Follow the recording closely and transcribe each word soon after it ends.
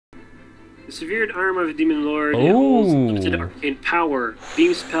The severed arm of a demon lord Oh. holds limited arcane power.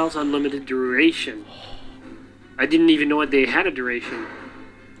 Beam spells unlimited duration. I didn't even know they had a duration.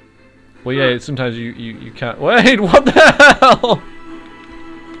 Well, yeah, sometimes you can't. Wait, what the hell?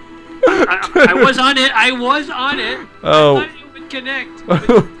 I was on it. I was on it. Oh. I thought it would connect. But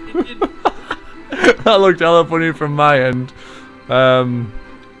it didn't. That looked hella funny from my end.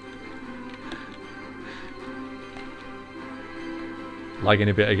 Lagging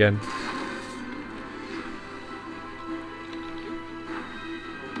a bit again.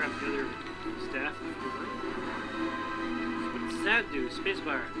 Grab the other staff. What does that do?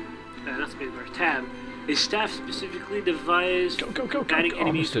 Spacebar. Not spacebar. Tab. A staff specifically devised for guiding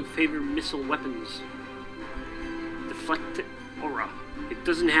enemies who favor missile weapons. Deflect aura. It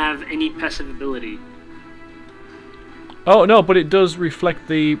doesn't have any passive ability. Oh no, but it does reflect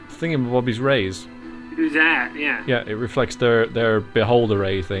the thingamabobby's rays. Do that, yeah. Yeah, it reflects their beholder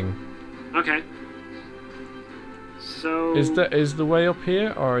ray thing. Okay. So Is the way up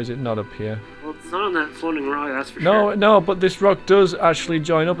here or is it not up here? well, it's not on that floating rock, that's for sure. No, but this rock does actually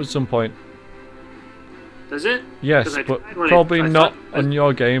join up at some point. Does it? Yes, 'Cause I but tried when probably I not thought- on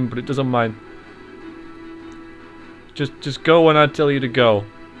your game, but it does on mine. Just go when I tell you to go.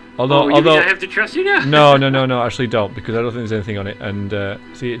 Although, you mean I have to trust you now? no, actually don't, because I don't think there's anything on it. And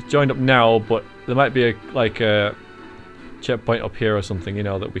see, it's joined up now, but there might be a checkpoint up here or something, you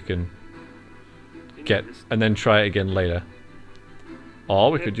know, that we can get and then try it again later.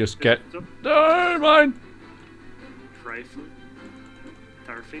 Or we could just get. No, mine. Trifling.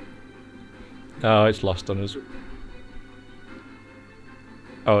 Tarfing. Oh, it's lost on us.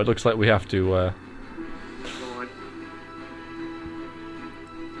 Oh, it looks like we have to. Go on.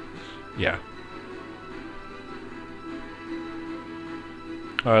 Yeah.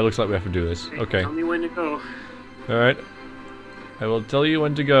 Alright, looks like we have to do this. Okay. Tell me when to go. Alright. I will tell you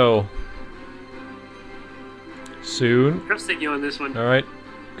when to go. Soon. Trusting you on this one. Alright.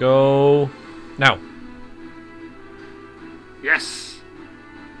 Go. Now. Yes.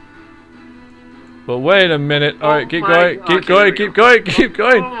 But wait a minute. Alright, keep my going. God. Keep Okay, going. there we Keep go. going. Keep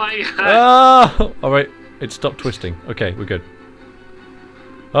going. Oh my god. Ah! Alright. It stopped twisting. Okay, we're good.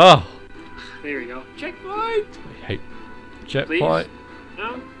 Oh. There we go. Checkpoint. I hate checkpoint.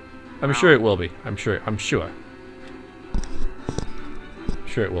 No? I'm sure it will be. I'm sure.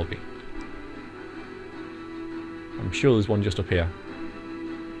 Sure it will be. I'm sure there's one just up here.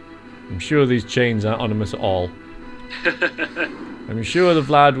 I'm sure these chains aren't on us at all. I'm sure the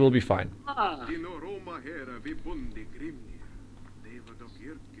Vlad will be fine. Ah.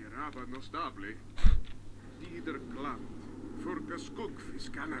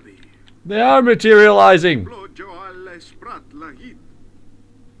 They are materializing!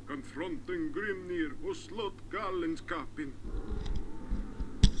 Confronting Grimnir och slott galenskapen.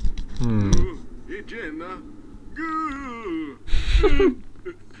 Egena. Goo.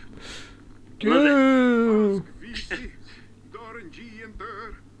 Goo!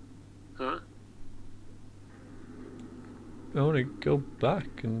 Huh? I want to go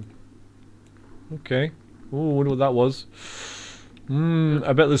back and... Okay. Ooh, wonder what that was.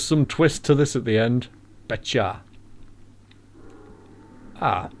 I bet there's some twist to this at the end. Betcha.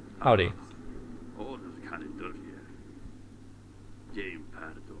 Ah, howdy. Game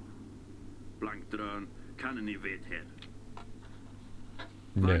Pardo. Blankdrön kan ni vet här.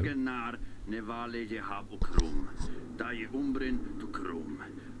 No. Vagenar nevale je hab och krum. Da je umbrin to krum.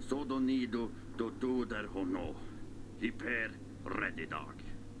 Så då nido då doder hono. Hyper ready dag.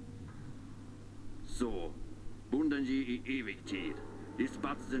 Så bunden je i evig tid. I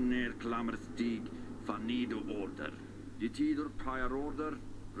spatsen ner klammerstig van nido order. I tider pajar order.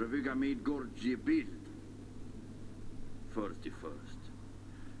 Revuga med gorge bild. First.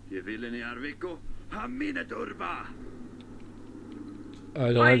 Je vill ni Arviko. Ha mina durba.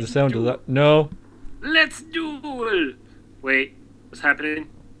 I don't like the sound of that. No. Let's duel! Wait, what's happening?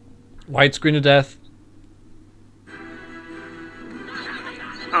 Widescreen of death.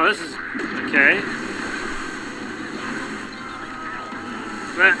 Oh, this is... okay.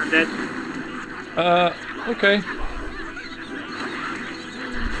 I'm dead. Okay.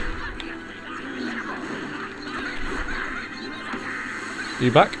 Are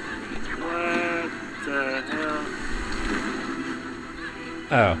you back? What the hell?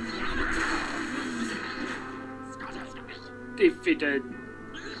 Oh. Defeated.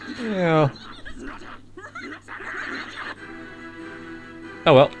 Yeah.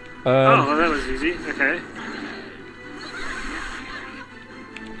 Oh well. Oh, well, that was easy. Okay.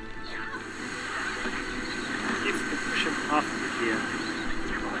 You can push him off of here.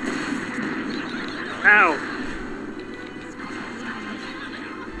 Ow!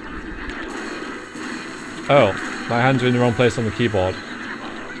 Oh, my hands are in the wrong place on the keyboard.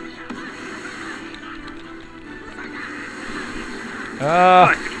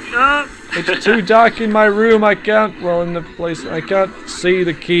 Ah! It's too dark in my room. I can't. Well, in the place I can't see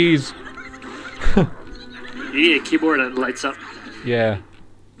the keys. You need a keyboard that lights up. Yeah.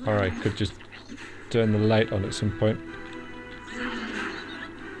 Alright, could just turn the light on at some point.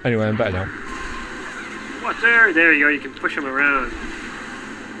 Anyway, I'm better now. What there? There you go. You can push them around.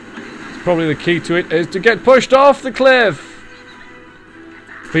 Probably the key to it is to get pushed off the cliff.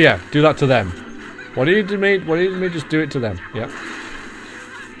 But yeah, do that to them. What do you do me? What do you mean? Just do it to them. Yep.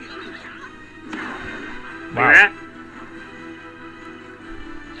 Wow.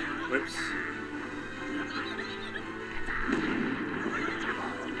 Whoops.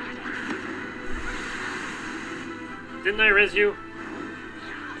 Didn't I res you?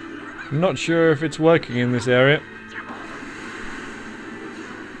 I'm not sure if it's working in this area.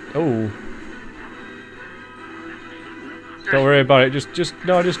 Oh. Don't worry about it. Just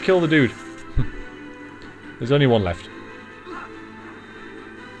kill the dude. There's only one left.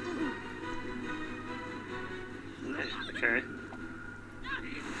 Okay.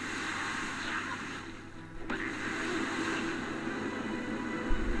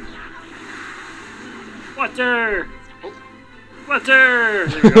 Water! Oh. Water!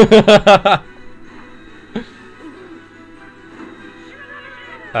 There we go.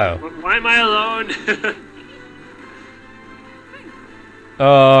 Oh. Why am I alone?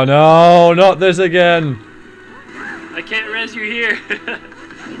 Oh no, not this again. I can't res you here.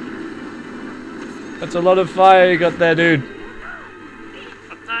 That's a lot of fire you got there, dude.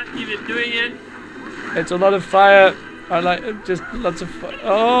 I'm not even doing it. It's a lot of fire. I like just lots of fire.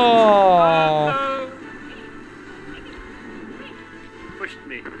 Oh. Pushed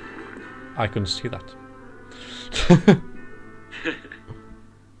me. I couldn't see that.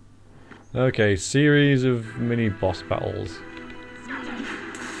 Okay, series of mini boss battles.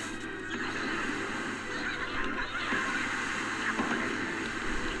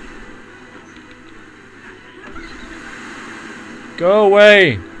 Go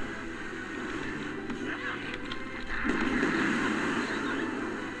away!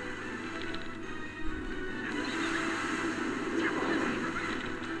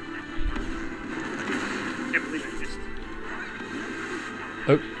 Can't believe I missed.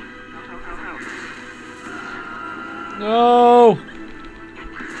 Oh. Ow. No!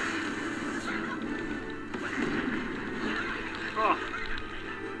 Oh.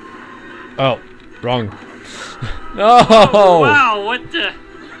 Oh, wrong. No! Oh, wow, what the?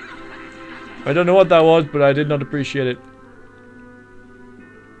 I don't know what that was, but I did not appreciate it.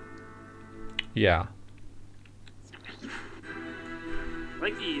 Yeah. I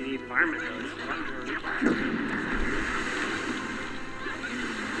like the environment though. It's a lot more.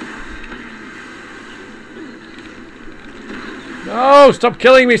 No! Stop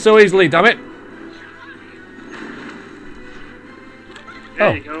killing me so easily, damn it!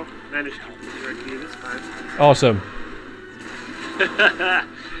 There you go. Managed to resurrect me this time. Awesome.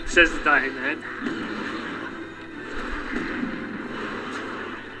 Says the dying man.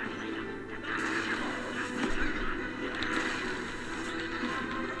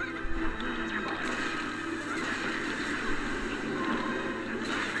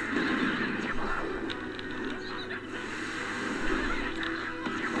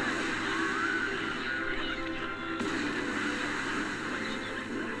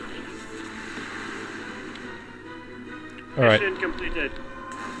 All right. Mission completed.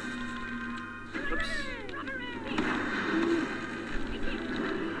 Oops.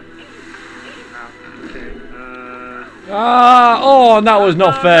 Wow. Okay. Ah! Oh, and that was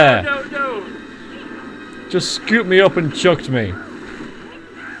not fair. No. Just scooped me up and chucked me. No,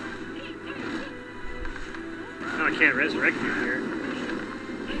 I can't resurrect you here.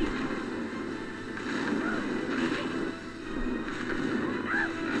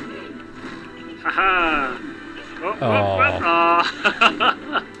 Haha. Oh.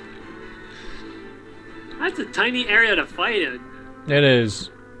 That's a tiny area to fight in. It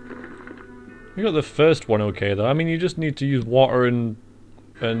is. You got the first one okay though. I mean, you just need to use water and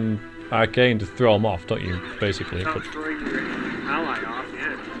arcane to throw them off, don't you? Basically. Without throwing your ally off,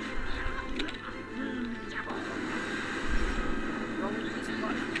 yeah.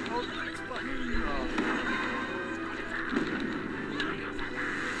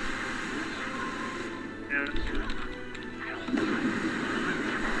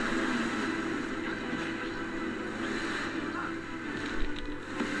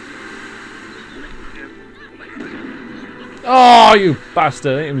 Oh, you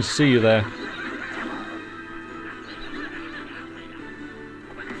bastard! I didn't even see you there.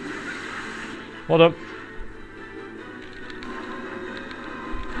 Hold up.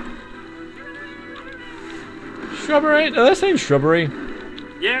 Shrubbery? No, this ain't shrubbery.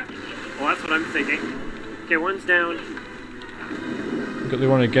 Yeah. Well, that's what I'm thinking. Okay, one's down. Got the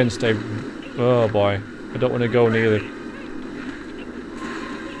one against a... Oh boy. I don't want to go near it.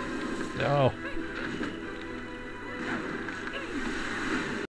 No.